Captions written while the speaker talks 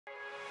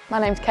My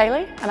name's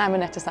Kaylea and I'm a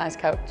Netacise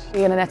coach.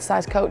 Being a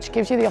Netacise coach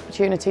gives you the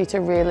opportunity to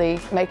really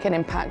make an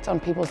impact on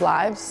people's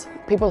lives.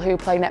 People who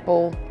play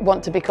netball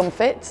want to become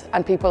fit,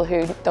 and people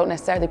who don't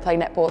necessarily play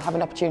netball have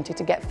an opportunity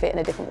to get fit in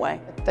a different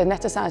way. The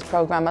Netacise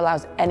programme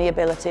allows any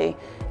ability,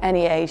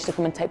 any age to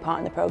come and take part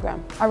in the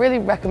programme. I really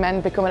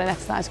recommend becoming a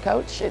Netacise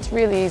coach. It's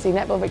really easy.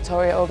 Netball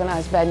Victoria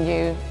organised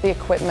venue, the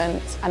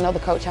equipment, and all the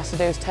coach has to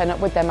do is turn up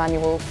with their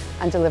manual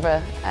and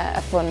deliver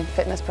a fun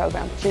fitness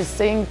programme. Which is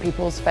seeing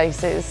people's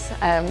faces.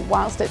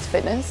 Whilst it's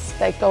fitness,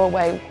 they go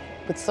away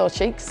with sore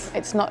cheeks.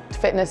 It's not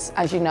fitness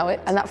as you know it,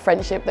 and that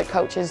friendship that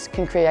coaches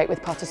can create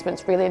with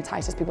participants really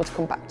entices people to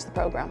come back to the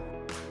programme.